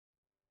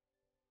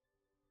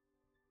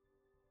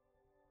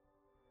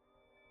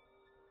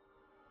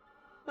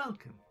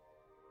Welcome.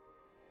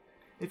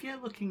 If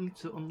you're looking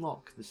to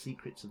unlock the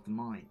secrets of the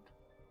mind,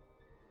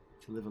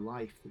 to live a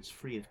life that's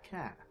free of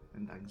care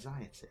and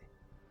anxiety,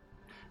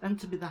 and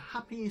to be the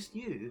happiest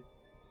you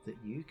that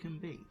you can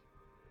be,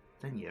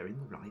 then you're in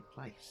the right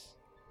place.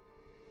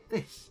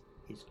 This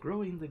is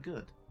Growing the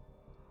Good,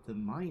 the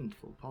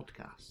Mindful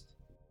Podcast.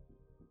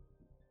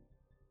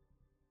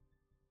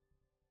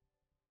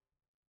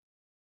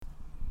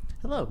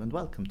 Hello and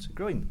welcome to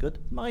Growing the Good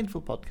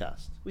Mindful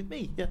Podcast with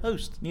me, your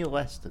host, Neil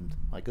West, and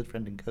my good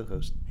friend and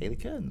co-host, Hayley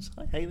Kearns.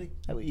 Hi Hayley,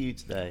 how are you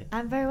today?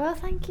 I'm very well,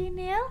 thank you,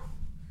 Neil.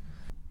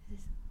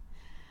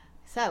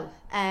 So,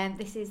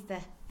 this is the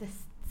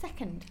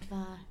second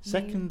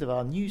of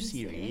our new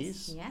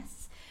series.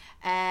 Yes,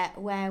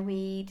 where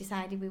we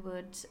decided we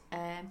would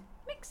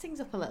mix things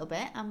up a little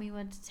bit and we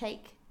would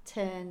take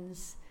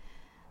turns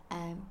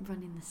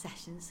running the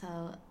session.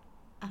 So,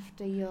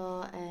 after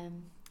your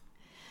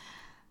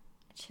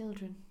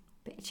children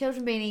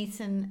being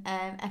eaten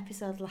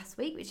episode last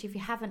week, which if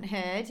you haven't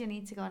heard, you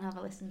need to go and have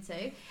a listen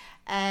to.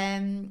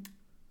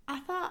 I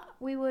thought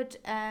we would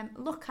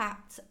look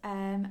at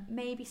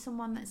maybe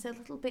someone that's a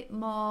little bit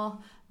more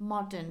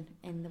modern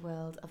in the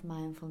world of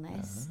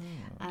mindfulness,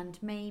 and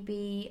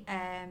maybe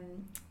I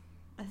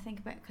think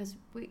about, because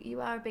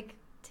you are a big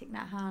Thich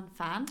Nhat Hanh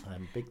fan.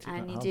 I'm a big Thich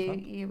Nhat Hanh fan.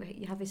 And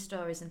you have his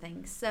stories and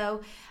things.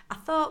 So I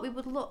thought we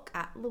would look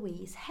at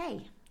Louise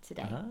Hay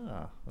today,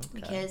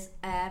 because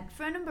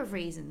for a number of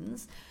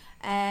reasons.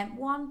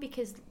 One,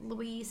 because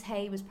Louise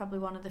Hay was probably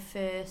one of the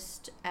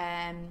first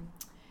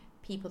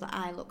people that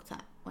I looked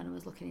at when I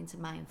was looking into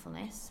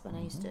mindfulness. When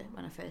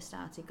I first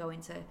started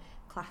going to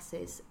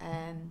classes,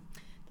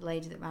 the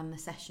lady that ran the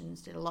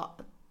sessions did a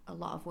lot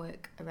of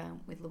work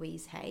around with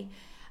Louise Hay.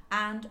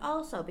 And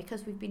also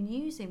because we've been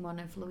using one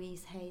of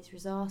Louise Hay's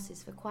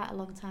resources for quite a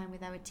long time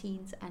with our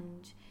teens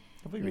and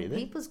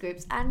people's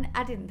groups, and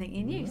I didn't think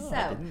you knew.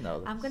 I didn't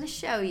know this. I'm going to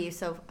show you.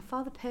 So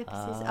for the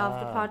purposes of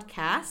the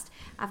podcast,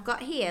 I've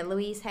got here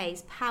Louise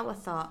Hay's Power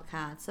Thought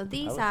cards. So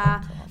these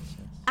are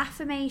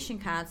affirmation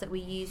cards that we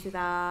use with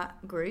our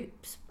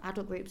groups,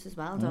 adult groups as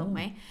well, don't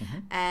we?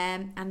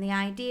 And the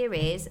idea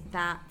is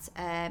that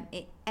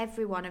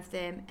every one of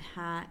them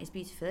is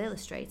beautifully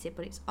illustrated,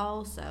 but it's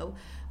also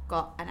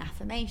got an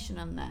affirmation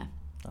on there.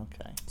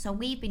 Okay. So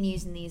we've been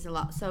using these a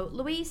lot. So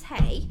Louise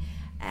Hay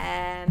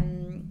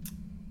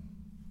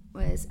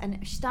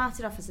she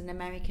started off as an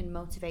American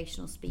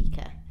motivational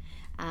speaker,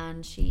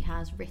 and she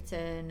has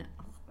written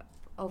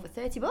over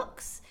 30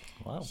 books.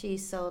 Wow.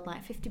 She's sold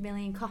like 50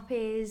 million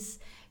copies.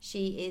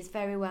 She is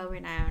very well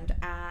renowned.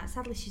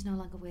 Sadly, she's no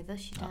longer with us.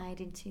 She died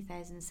in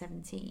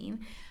 2017.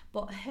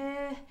 But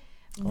her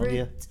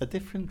route... a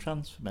different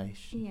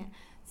transformation. Yeah.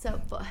 So,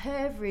 but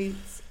her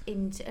roots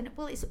into...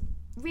 it's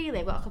really,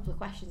 I've got a couple of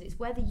questions. It's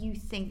whether you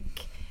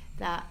think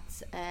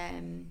that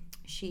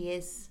she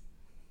is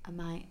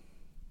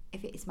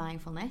if it is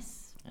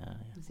mindfulness.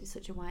 Is it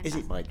such a wide... Is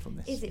it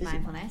mindfulness? Is it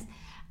mindfulness?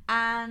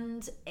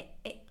 And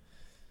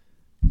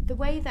the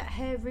way that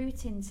her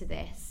route into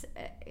this,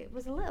 it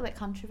was a little bit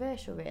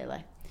controversial,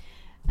 really,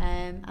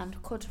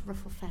 and could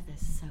ruffle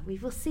feathers. So we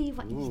will see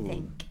what you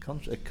think.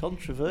 A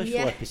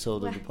controversial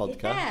episode of the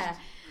podcast. Yeah.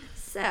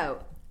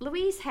 So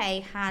Louise Hay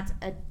had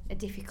a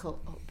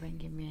difficult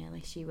upbringing.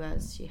 Really, she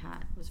was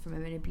from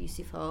an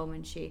abusive home,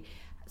 and she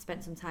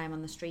spent some time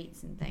on the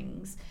streets and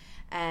things.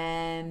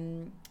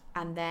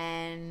 And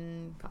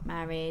then got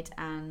married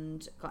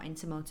and got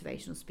into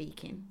motivational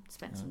speaking,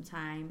 spent some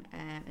time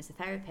as a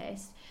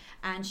therapist,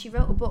 and she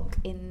wrote a book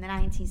in the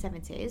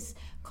 1970s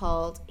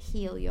called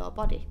Heal Your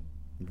Body.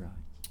 Right.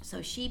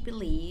 So she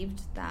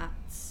believed that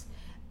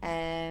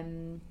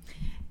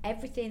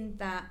everything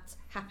that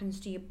happens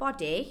to your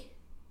body,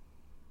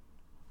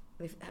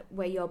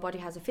 where your body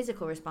has a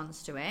physical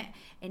response to it,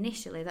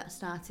 initially that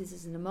started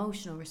as an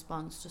emotional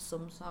response to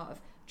some sort of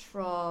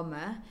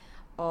trauma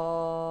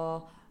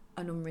or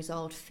an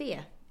unresolved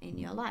fear in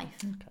your life.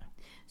 Okay.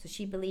 So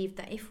she believed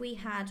that if we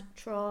had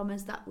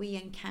traumas that we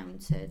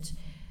encountered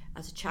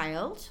as a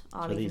child,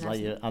 or so these are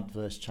your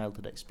adverse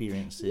childhood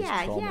experiences.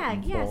 I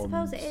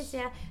suppose it is.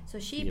 Yeah. So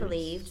she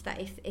believed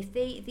that if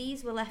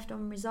these were left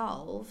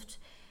unresolved,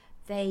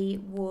 they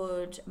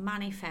would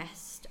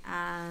manifest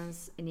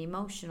as an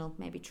emotional,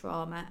 maybe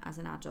trauma as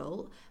an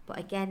adult. But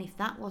again, if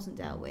that wasn't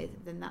dealt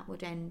with, then that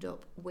would end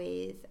up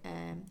with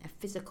a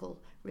physical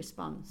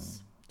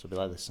response. So it'd be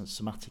like this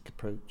somatic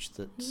approach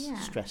that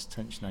stress,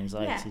 tension,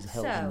 anxiety is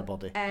held in the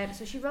body.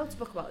 So she wrote a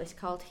book about this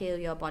called Heal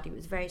Your Body. It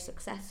was very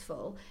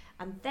successful.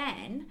 And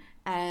then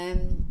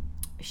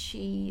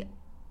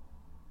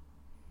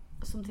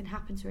something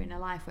happened to her in her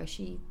life where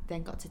she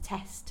then got to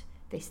test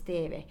this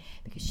theory,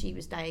 because she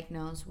was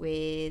diagnosed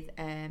with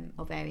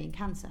ovarian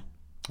cancer.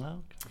 Oh,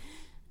 okay.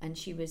 And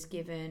she was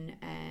given,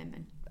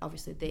 and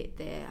obviously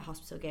the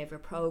hospital gave her a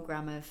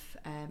program of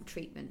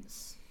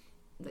treatments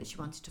that she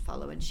wanted to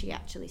follow, and she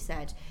actually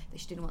said that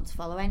she didn't want to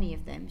follow any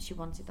of them. She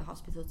wanted the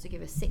hospital to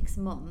give her 6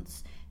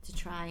 months to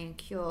try and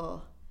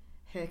cure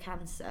her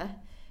cancer.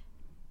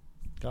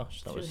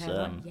 Gosh, that was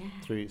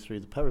through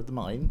the power of the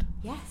mind.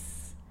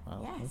 Yes.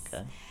 Well, Yes.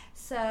 okay.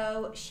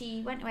 So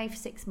she went away for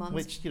 6 months.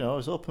 Which,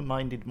 as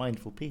open-minded,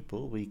 mindful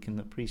people, we can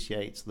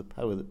appreciate the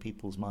power that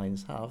people's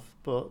minds have,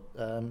 but,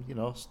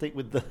 stick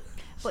with the...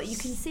 But you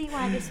can see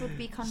why this would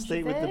be controversial.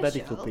 Stick with the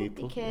medical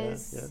people.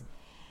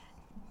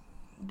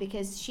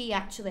 Because she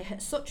actually,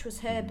 such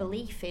was her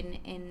belief in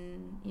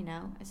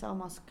it's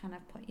almost kind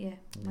of put your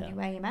money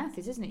where your mouth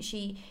is, isn't it?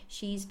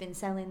 She's been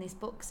selling this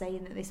book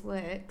saying that this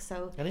works.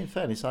 So, and in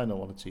fairness, I know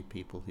one or two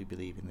people who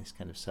believe in this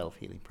kind of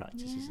self-healing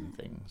practices and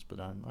things,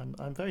 but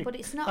I'm very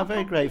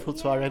grateful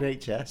to our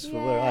NHS for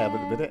where I am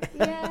at the minute.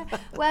 Yeah.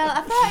 Well,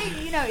 I thought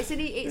it's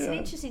an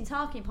interesting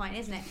talking point,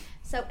 isn't it?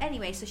 So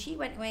anyway, so she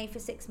went away for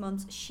 6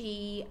 months.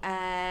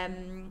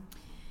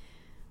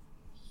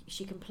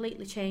 She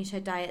completely changed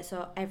her diet,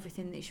 so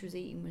everything that she was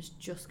eating was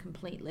just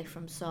completely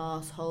from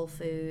source, whole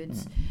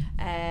foods.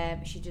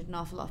 She did an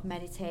awful lot of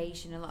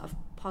meditation, a lot of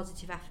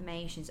positive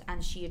affirmations,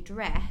 and she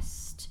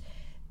addressed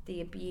the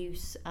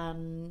abuse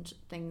and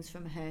things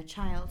from her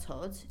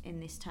childhood in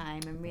this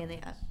time and really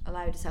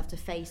allowed herself to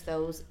face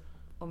those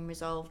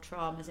unresolved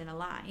traumas in her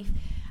life.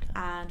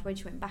 And when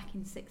she went back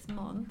in 6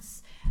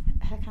 months,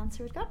 her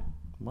cancer had gone.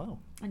 Wow.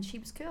 And she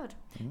was cured.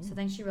 So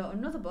then she wrote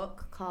another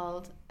book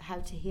called How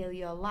to Heal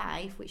Your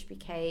Life, which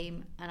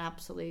became an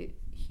absolute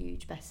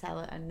huge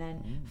bestseller. And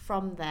then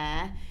from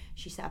there,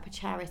 she set up a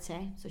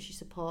charity. So she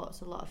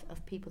supports a lot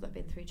of people that have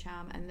been through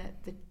trauma. And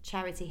the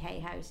charity Hay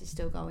House is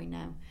still going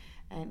now,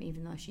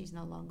 even though she's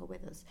no longer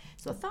with us.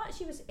 So I thought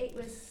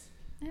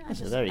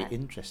It's a very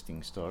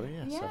interesting story,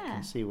 yes. I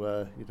can see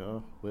where,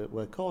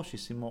 we're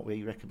cautious in what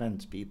we recommend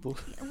to people.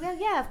 Well,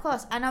 yeah, of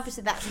course. And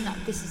obviously that's not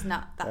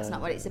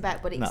what it's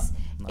about, but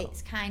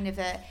it's kind of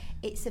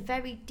it's a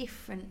very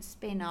different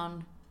spin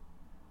on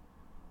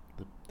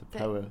the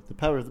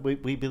power of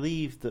we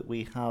believe that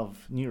we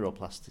have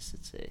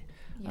neuroplasticity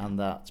and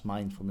that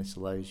mindfulness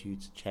allows you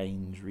to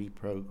change,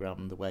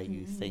 reprogram the way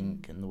you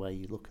think and the way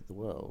you look at the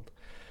world.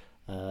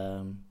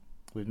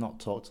 We've not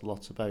talked a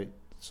lot about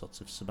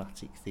sorts of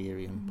somatic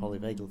theory and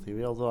polyvagal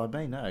theory, although I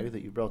may know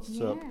that you brought it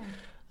up,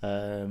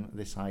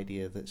 this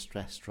idea that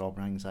stress,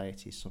 trauma,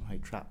 anxiety is somehow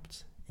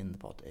trapped in the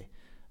body,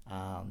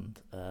 and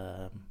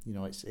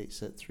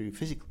it's through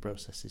physical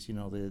processes.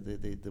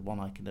 The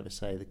one I can never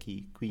say, the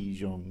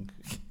Qigong.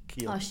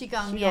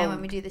 Qigong, yeah, when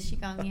we do the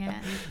Qigong,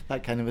 yeah.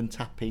 That kind of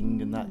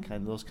untapping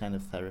and those kind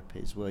of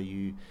therapies where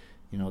you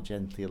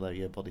gently allow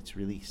your body to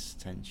release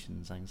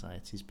tensions,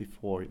 anxieties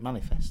before it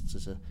manifests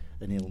as an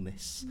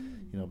illness,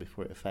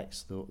 before it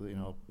affects the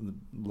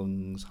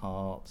lungs,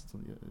 heart,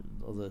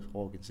 other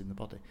organs in the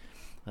body.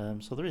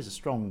 So there is a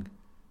strong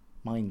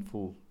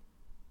mindful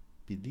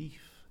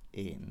belief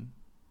in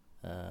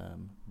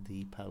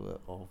the power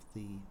of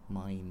the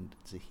mind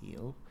to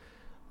heal.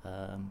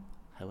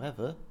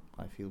 However,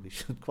 I feel we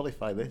should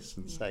qualify this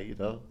and say,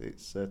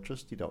 it's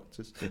trust your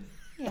doctors.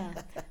 Yeah.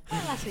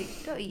 Well, last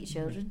week, don't eat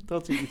your children.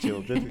 Don't eat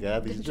your children. Yeah,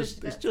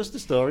 it's just a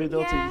story.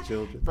 Don't eat your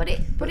children. But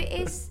it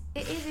is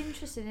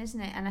interesting, isn't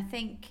it? And I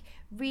think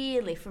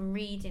really from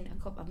reading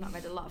I've not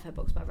read a lot of her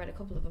books, but I've read a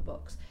couple of her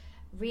books.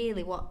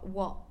 Really,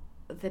 what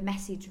the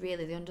message,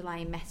 really the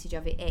underlying message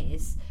of it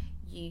is,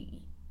 you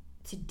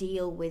to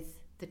deal with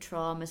the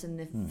traumas and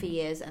the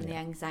fears and the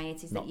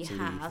anxieties that you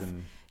have,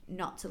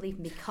 not to leave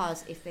them,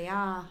 because if they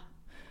are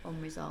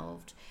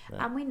unresolved,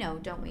 and we know,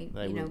 don't we,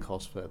 they will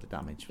cause further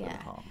damage, further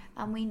harm.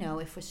 And we know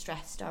if we're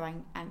stressed or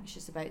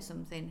anxious about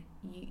something,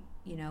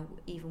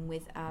 even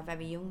with our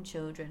very young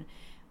children,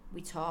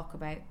 we talk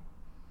about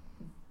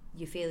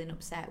you're feeling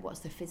upset, what's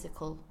the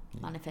physical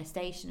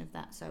manifestation of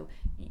that. So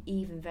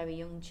even very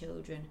young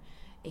children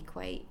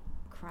equate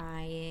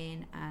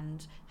crying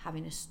and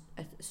having a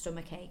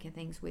stomach ache and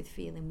things with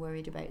feeling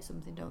worried about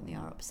something, don't they,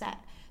 or upset.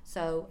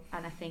 So,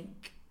 and I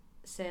think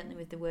certainly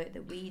with the work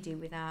that we do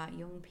with our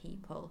young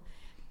people,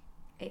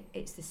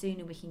 it's the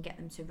sooner we can get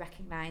them to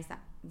recognise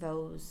that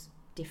those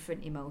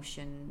different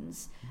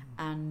emotions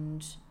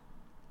and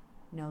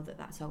know that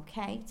that's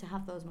okay to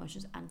have those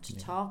emotions and to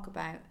talk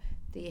about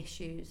the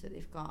issues that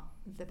they've got,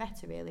 the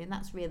better, really. And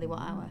that's really what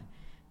our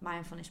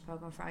mindfulness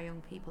programme for our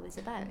young people is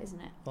about,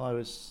 isn't it?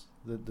 Well,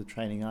 the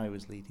training I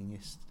was leading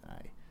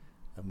yesterday,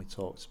 and I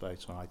talked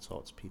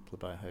to people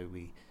about how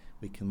we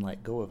can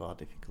let go of our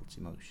difficult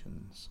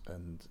emotions,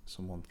 and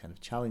someone kind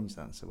of challenged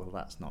that and said, well,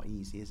 that's not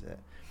easy, is it?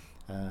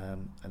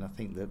 And I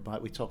think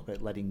that we talk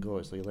about letting go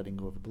as though you're letting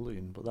go of a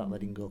balloon, but that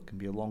letting go can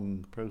be a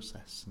long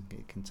process, and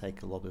it can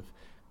take a lot of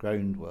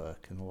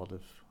groundwork and a lot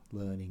of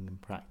learning and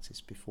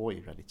practice before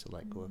you're ready to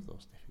let go of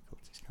those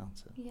difficulties,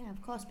 can't it? Yeah,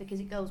 of course, because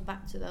it goes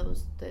back to the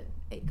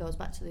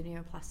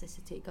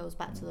neuroplasticity, it goes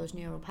back to those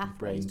neural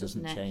pathways, the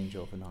brain doesn't it? change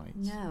overnight.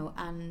 No,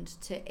 and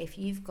if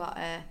you've got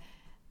a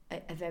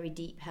very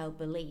deep held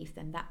belief,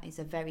 then that is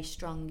a very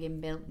strong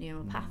inbuilt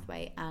neural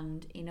pathway,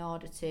 and in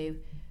order to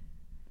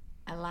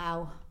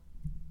allow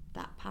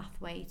that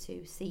pathway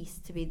to cease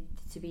to be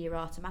your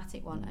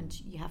automatic one,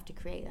 and you have to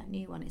create that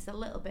new one. It's a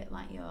little bit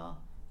like your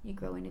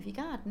growing of your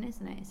garden,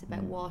 isn't it? It's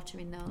about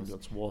watering those. You've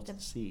got to water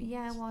the seeds.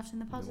 Yeah, watering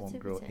the positivity.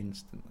 They won't grow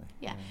instantly.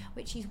 Yeah,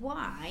 which is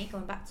why,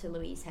 going back to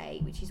Louise Hay,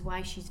 which is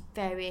why she's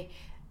very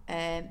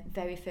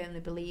very firmly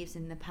believes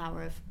in the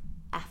power of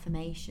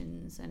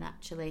affirmations, and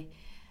actually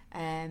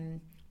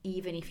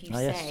even if you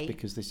say... Yes,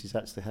 because this is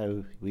actually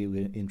how we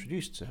were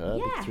introduced to her,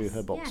 through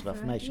her box of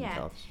affirmation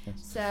cards. Yes.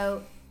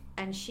 So,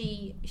 and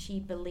she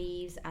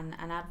believes and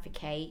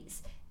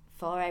advocates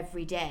for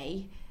every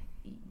day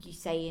you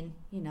saying,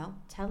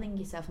 telling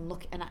yourself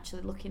and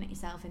actually looking at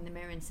yourself in the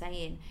mirror and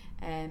saying,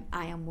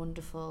 I am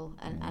wonderful,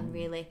 and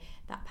really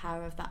that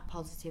power of that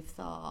positive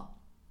thought.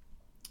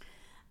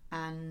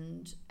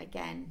 And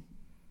again,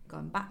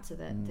 going back to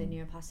the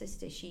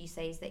neuroplasticity, she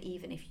says that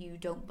even if you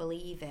don't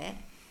believe it,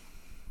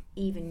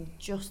 even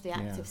just the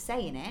act of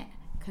saying it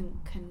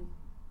can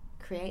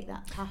create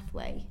that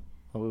pathway.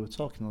 Well, we were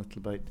talking a little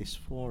about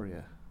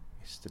dysphoria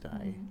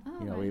yesterday.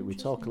 We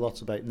talk a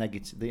lot about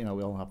negative. We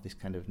all have this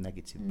kind of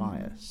negative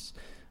bias,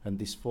 and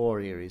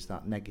dysphoria is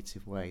that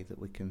negative way that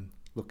we can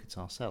look at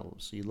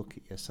ourselves. So you look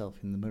at yourself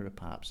in the mirror,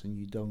 perhaps, and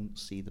you don't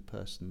see the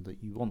person that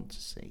you want to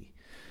see.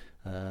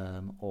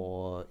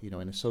 Or in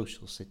a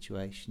social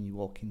situation, you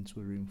walk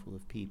into a room full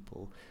of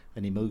people,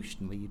 and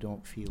emotionally you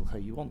don't feel how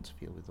you want to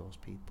feel with those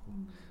people.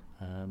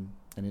 And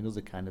in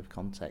other kind of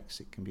contexts,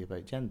 it can be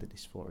about gender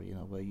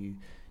dysphoria, where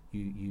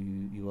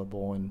you are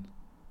born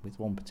with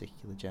one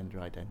particular gender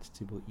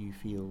identity, but you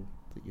feel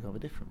that you have a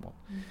different one.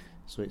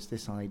 So it's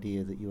this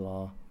idea that you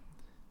are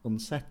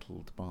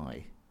unsettled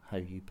by how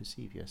you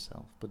perceive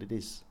yourself, but it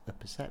is a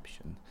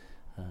perception.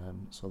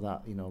 So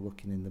that,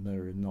 looking in the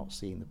mirror and not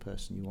seeing the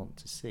person you want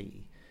to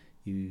see,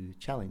 you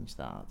challenge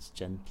that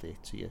gently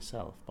to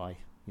yourself by,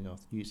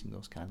 using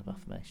those kind of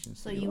affirmations.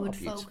 So you would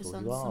focus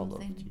on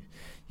something.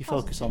 You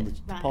focus on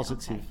the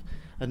positive,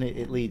 and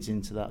it leads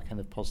into that kind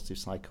of positive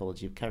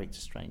psychology of character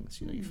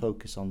strengths. You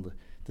focus on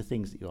the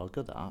things that you are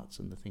good at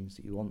and the things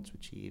that you want to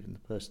achieve and the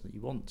person that you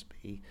want to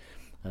be,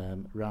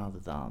 rather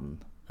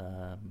than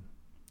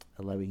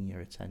allowing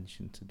your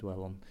attention to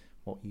dwell on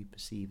what you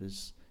perceive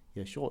as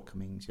your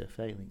shortcomings, your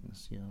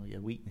failings,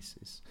 your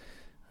weaknesses.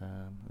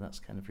 That's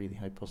kind of really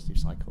how positive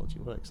psychology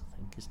works, I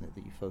think, isn't it?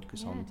 That you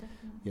focus on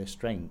your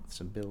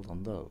strengths and build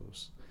on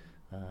those,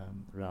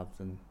 rather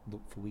than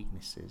look for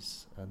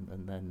weaknesses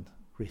and then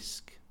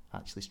risk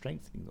actually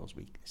strengthening those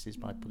weaknesses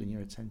by putting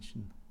your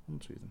attention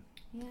onto them.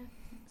 Yeah,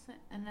 that's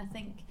it. And I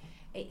think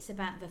it's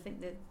about the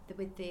thing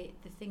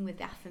thing with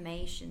the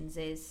affirmations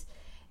is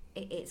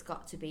it's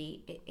got to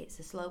be it's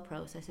a slow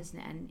process, isn't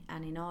it?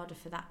 And in order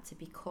for that to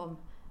become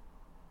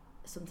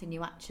something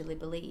you actually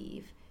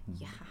believe,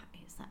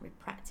 it's that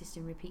practiced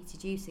and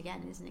repeated use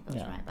again, isn't it? Goes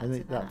right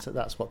back to that.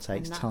 That's what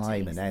takes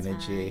time and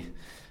energy.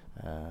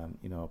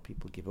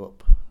 People give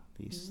up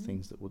these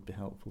things that would be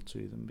helpful to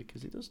them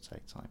because it does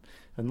take time.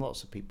 And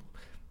lots of people,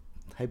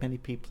 how many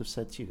people have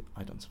said to you,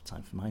 I don't have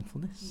time for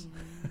mindfulness?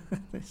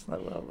 It's like,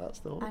 well, that's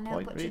the whole point. I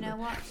know, but really. you know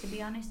what? To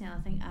be honest now,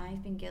 I think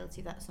I've been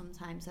guilty of that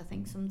sometimes. I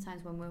think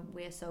sometimes when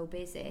we're so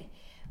busy,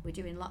 we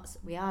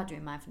are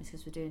doing mindfulness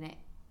because we're doing it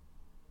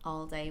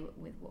all day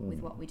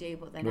with what we do,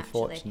 but then we're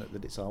fortunate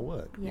that it's our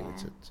work really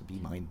to be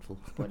mindful.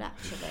 But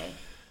actually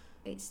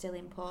it's still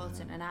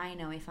important, and I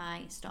know if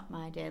I stop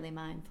my daily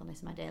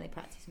mindfulness, my daily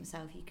practice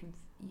myself, you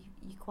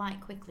quite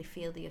quickly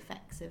feel the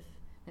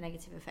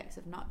negative effects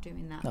of not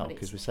doing that. No,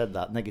 because we said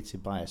that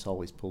negative bias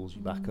always pulls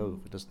you back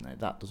over, doesn't it?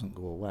 That doesn't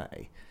go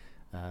away.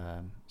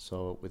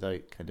 So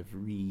without kind of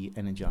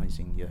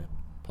re-energizing your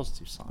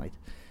positive side,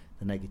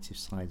 the negative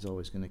side's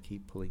always going to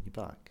keep pulling you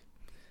back.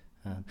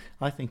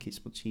 I think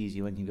it's much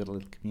easier when you've got a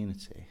little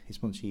community.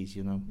 It's much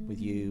easier, with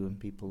you and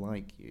people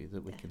like you,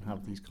 that we can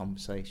have these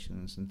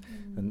conversations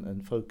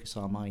and focus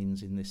our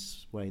minds in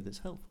this way that's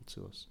helpful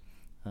to us.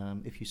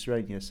 If you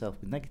surround yourself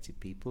with negative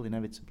people,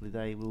 inevitably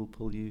they will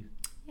pull you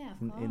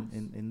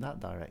in that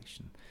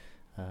direction.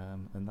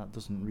 And that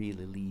doesn't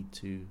really lead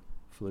to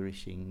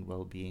flourishing,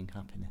 well-being,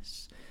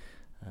 happiness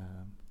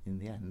in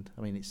the end.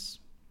 I mean,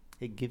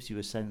 it gives you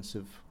a sense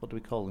of, what do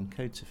we call them,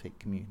 counterfeit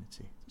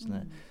community, doesn't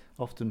it?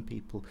 Often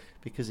people,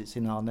 because it's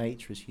in our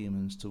nature as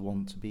humans to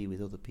want to be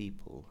with other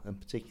people, and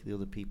particularly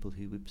other people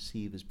who we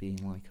perceive as being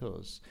like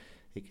us,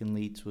 it can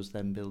lead to us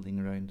then building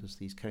around us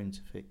these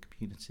counterfeit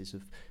communities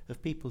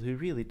of people who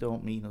really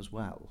don't mean us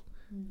well.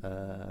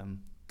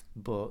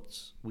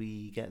 But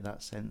we get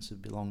that sense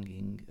of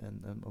belonging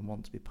and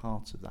want to be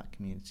part of that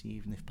community,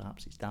 even if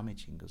perhaps it's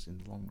damaging us in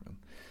the long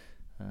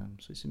run.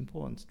 So it's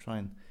important to try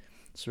and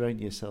surround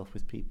yourself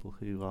with people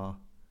who are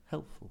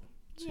helpful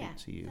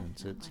to you and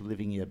to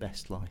living your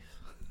best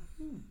life.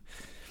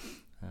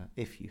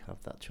 If you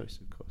have that choice,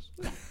 of course.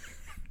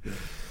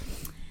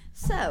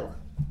 So...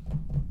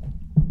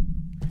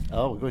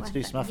 we're going to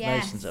do some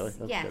affirmations, are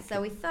we? Okay.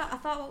 So I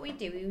thought what we'd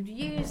do, we would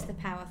use the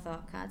power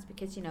thought cards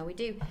because we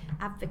do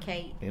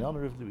advocate in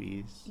honour of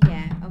Louise.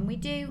 Yeah, and we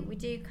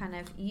do kind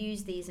of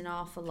use these an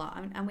awful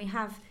lot, and we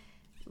have.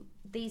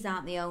 These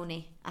aren't the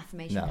only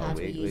affirmation cards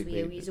we use.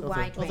 We use a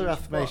wide range. Other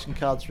affirmation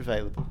cards are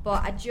available.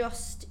 But I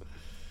just,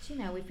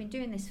 we've been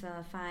doing this for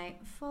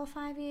 4 or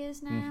 5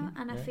 years now,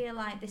 and I feel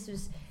like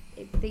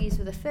these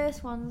were the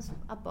first ones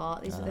I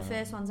bought. These were the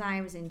first ones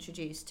I was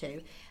introduced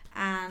to,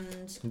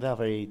 And they're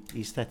very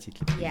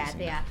aesthetically pleasing. Yeah,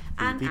 they are.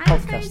 The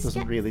podcast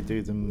doesn't really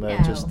do them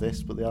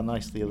justice, but they are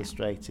nicely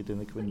illustrated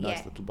and they come in a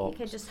nice little box.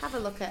 You can just have a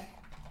look at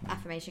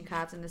affirmation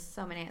cards, and there's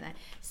so many out there.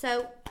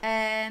 So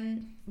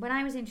when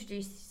I was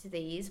introduced to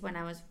these, when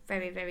I was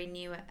very, very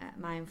new at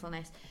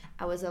mindfulness,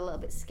 I was a little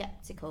bit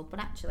sceptical, but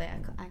actually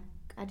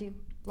I do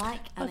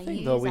like, and I think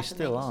use though we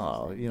still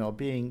are, you know,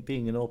 being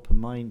an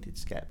open-minded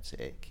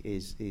skeptic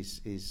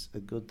is a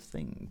good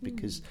thing,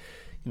 because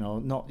you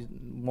know,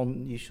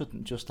 you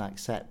shouldn't just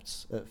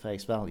accept at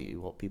face value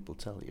what people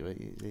tell you.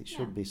 It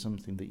should be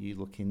something that you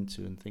look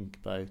into and think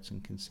about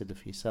and consider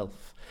for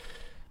yourself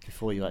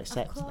before you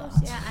accept of course,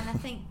 that. Yeah, and I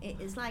think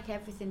it's like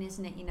everything,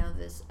 isn't it? You know,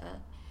 there's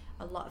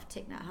a lot of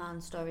Thich Nhat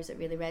Hanh stories that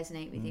really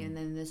resonate with you, and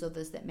then there's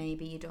others that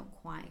maybe you don't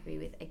quite agree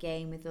with.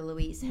 Again, with the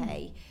Louise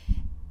Hay,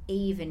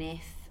 even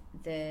if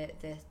the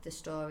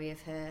story of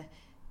her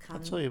I'll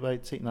tell you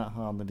about Thich Nhat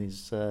Hanh and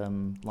his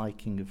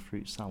liking of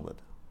fruit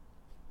salad.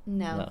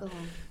 No, go on.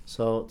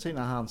 So Thich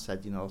Nhat Hanh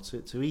said, you know,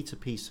 to eat a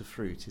piece of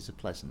fruit is a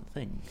pleasant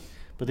thing,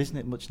 but isn't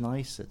it much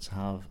nicer to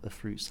have a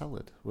fruit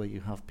salad where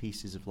you have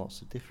pieces of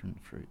lots of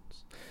different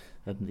fruits?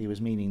 And he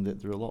was meaning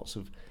that there are lots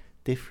of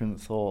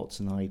different thoughts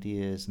and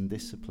ideas and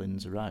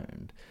disciplines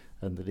around,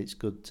 and that it's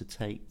good to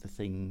take the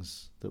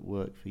things that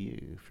work for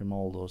you from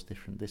all those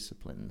different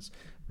disciplines,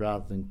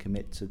 rather than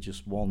commit to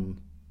just one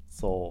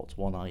thought,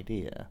 one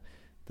idea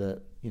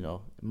that, you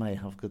know, may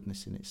have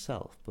goodness in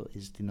itself, but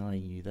is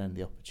denying you then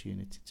the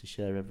opportunity to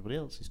share everybody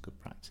else's good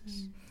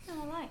practice.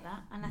 Oh, I like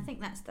that, and I think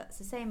that's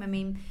the same. I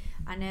mean,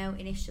 I know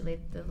initially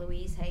the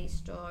Louise Hay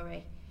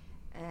story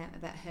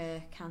about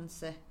her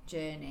cancer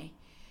journey,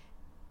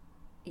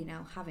 you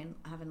know, having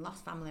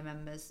lost family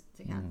members,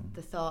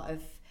 the thought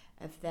of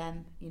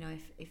them, you know,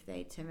 if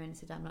they turn around and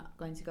said, I'm not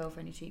going to go for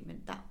any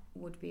treatment, that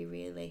would be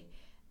really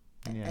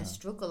a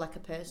struggle, like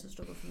a personal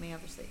struggle for me,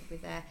 obviously,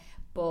 with there.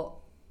 But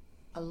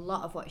a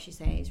lot of what she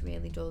says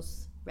really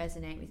does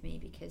resonate with me,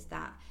 because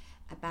that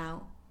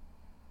about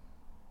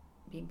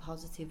being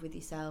positive with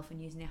yourself and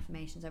using the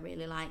affirmations I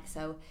really like.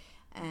 So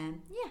I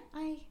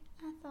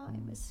thought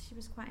she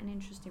was quite an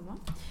interesting one.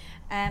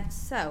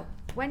 So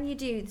when you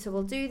do, so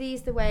we'll do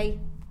these the way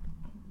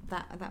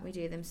that we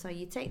do them. So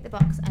you take the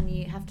box and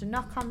you have to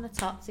knock on the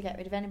top to get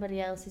rid of anybody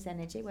else's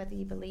energy, whether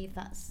you believe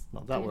that's...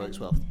 Well, that works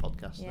well for the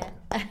podcast. Yeah.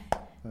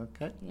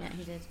 Okay. Yeah,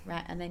 he did.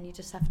 Right, and then you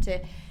just have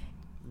to...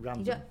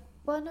 Random.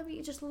 Well, no, but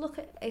you just look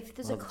at if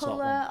there's a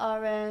colour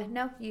or a...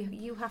 No,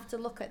 you have to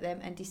look at them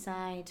and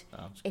decide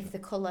if the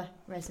colour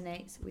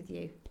resonates with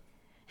you.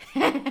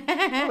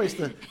 It's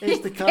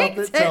the card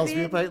that tells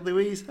me about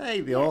Louise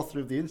Hay, the author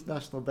of the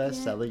international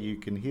bestseller You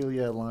Can Heal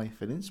Your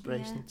Life, an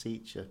inspirational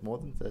teacher, more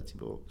than 30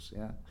 books.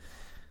 Yeah.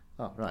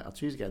 Oh, right, I'll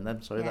choose again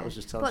then. Sorry, that was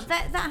just telling you.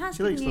 But that has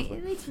given you...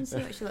 You need to see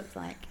what she looks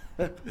like.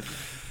 Right,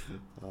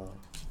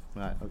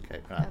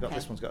 okay. Right, I've got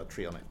this one's got a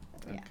tree on it.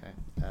 Okay.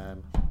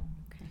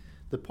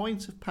 The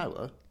point of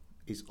power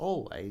is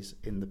always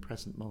in the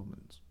present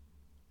moment.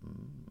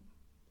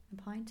 The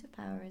point of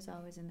power is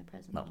always in the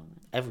present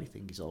moment.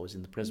 Everything is always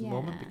in the present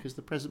moment, because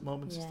the present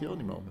moment is the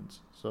only moment.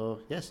 So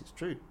yes, it's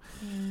true.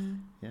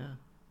 Yeah.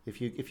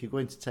 If you're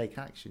going to take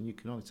action, you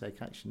can only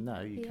take action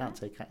now. You can't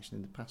take action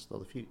in the past or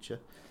the future.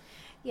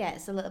 Yeah,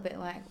 it's a little bit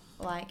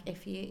like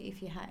if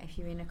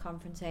you're in a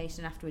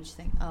confrontation afterwards, you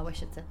think, oh, I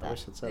wish I'd said that. I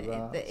wish I'd said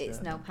that.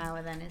 It's no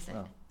power then, is it?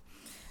 No.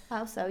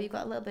 Oh, so you've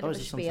got a little bit of a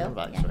spiel.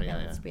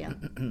 Spiel.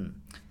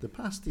 The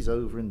past is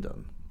over and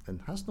done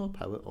and has no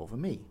power over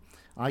me.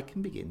 I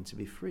can begin to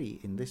be free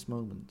in this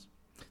moment.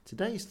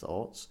 Today's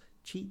thoughts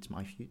cheat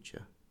my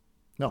future.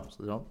 No,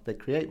 they don't. They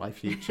create my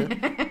future.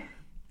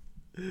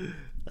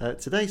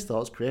 Today's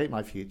thoughts create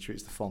my future.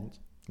 It's the font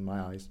in my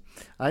eyes.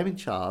 I am in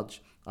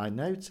charge. I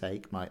now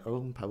take my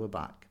own power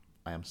back.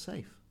 I am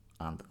safe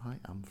and I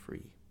am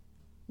free.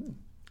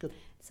 Good.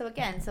 So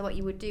again, what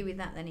you would do with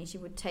that then is you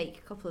would take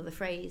a couple of the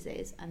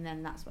phrases and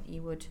then that's what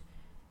you would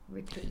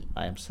repeat.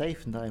 I am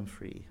safe and I am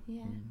free.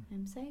 Yeah,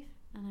 I'm safe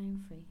and I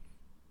am free.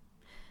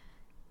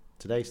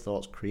 Today's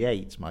thoughts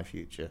create my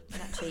future.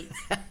 That cheats.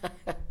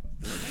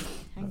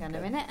 Hang on a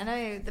minute. I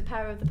know the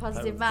power of the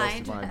positive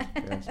mind.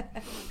 Yes.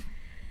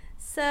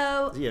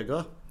 So... Here you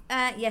go.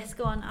 Yes,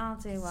 go on. I'll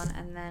do one.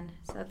 And then...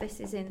 So this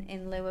is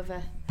in lieu of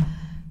a...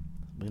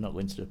 We're not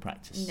going to do a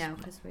practice. No,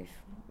 because we've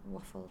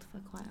waffled for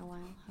quite a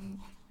while.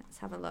 Let's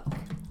have a look.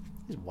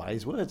 These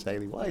wise words,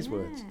 Hayley. Wise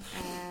words.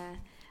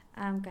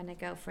 I'm going to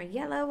go for a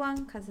yellow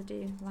one because I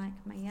do like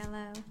my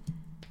yellow.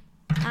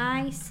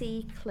 I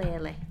see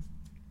clearly.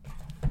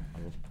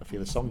 I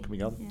feel a song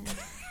coming on. Yeah.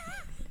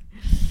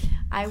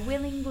 I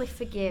willingly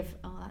forgive.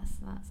 Oh, that's.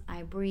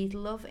 I breathe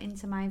love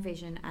into my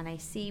vision, and I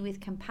see with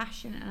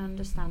compassion and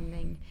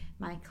understanding.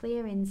 My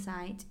clear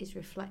insight is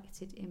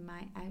reflected in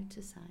my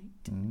outer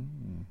sight.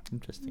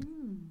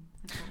 Interesting.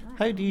 Like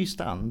How do you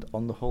stand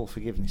on the whole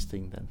forgiveness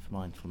thing then for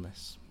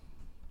mindfulness?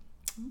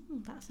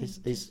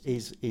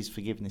 Is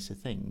forgiveness a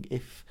thing?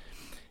 If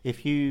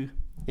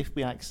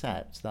we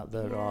accept that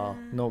there are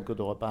no good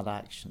or bad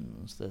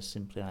actions, they're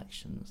simply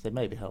actions. They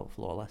may be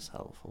helpful or less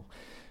helpful.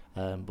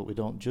 but we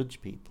don't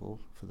judge people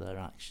for their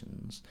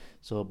actions.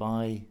 So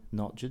by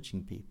not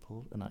judging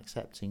people and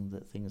accepting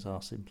that things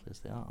are simply as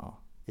they are,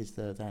 is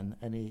there then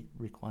any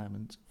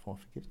requirement for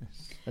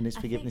forgiveness? And is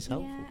forgiveness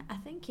helpful? Yeah, I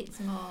think it's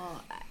more,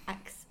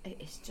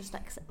 it's just,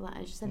 like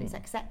I just said, it's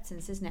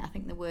acceptance, isn't it? I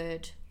think the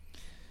word...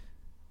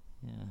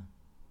 Yeah.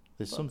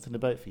 There's something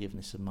about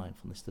forgiveness and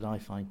mindfulness that I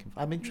find...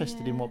 I'm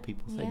interested in what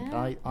people think.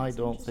 I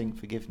don't think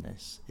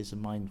forgiveness is a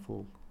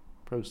mindful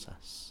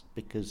process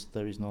because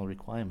there is no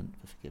requirement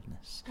for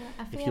forgiveness.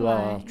 If you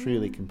are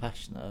truly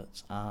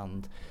compassionate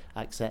and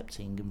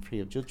accepting and free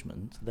of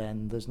judgment,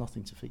 then there's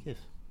nothing to forgive,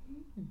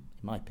 in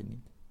my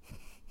opinion.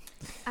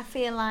 I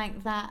feel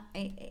like that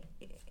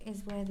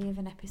is worthy of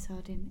an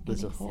episode in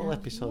There's itself. a whole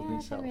episode in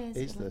itself.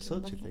 Is there such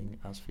a looking. thing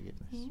as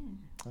forgiveness?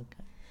 Yeah.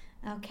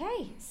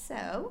 Okay,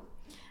 so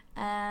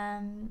I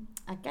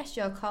guess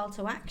your call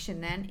to action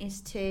then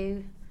is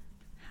to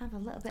have a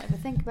little bit of a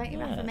think about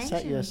your affirmations.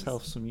 Set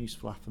yourself some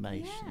useful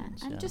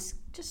affirmations. And just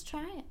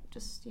try it.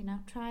 Just,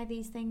 try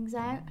these things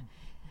out.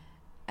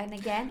 And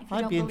again, if you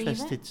I'd don't be believe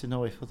interested to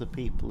know if other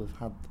people have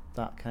had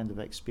that kind of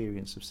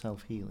experience of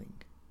self-healing,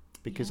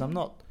 because I'm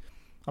not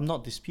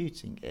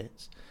disputing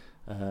it.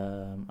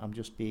 I'm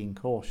just being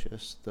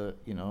cautious that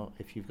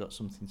if you've got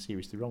something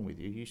seriously wrong with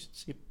you, you should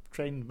see a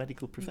trained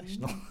medical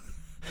professional.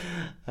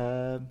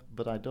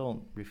 But I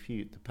don't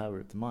refute the power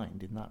of the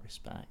mind in that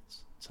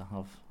respect to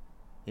have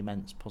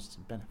immense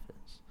positive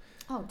benefits.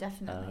 Oh,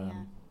 definitely,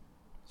 yeah.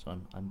 So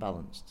I'm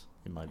balanced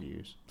in my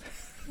views.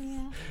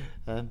 Yeah.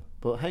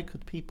 But how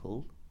could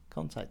people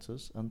contact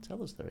us and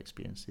tell us their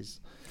experiences?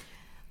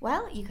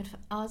 Well, you could,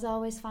 as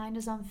always, find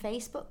us on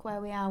Facebook,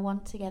 where we are One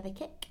Together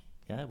Kick.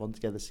 Yeah, One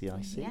Together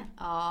CIC. Yeah,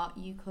 or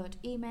you could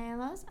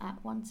email us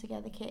at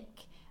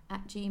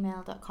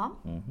onetogetherkick@gmail.com.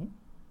 Mm-hmm.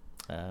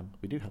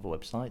 We do have a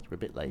website. We're a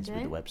bit lazy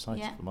with the website,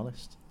 if I'm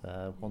honest.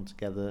 One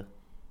Together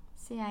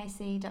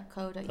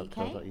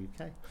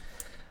CIC.co.uk.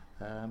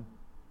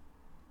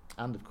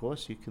 And of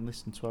course, you can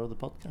listen to our other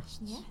podcasts.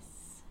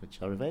 Yes.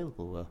 Which are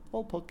available where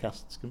all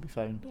podcasts can be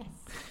found. Yes.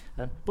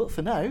 But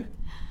for now,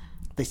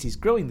 this is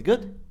Growing the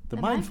Good, the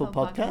Mindful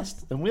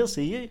podcast, and we'll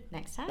see you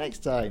next time. Next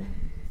time.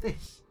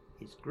 This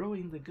is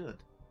Growing the Good,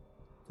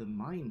 the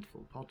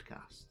Mindful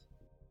podcast.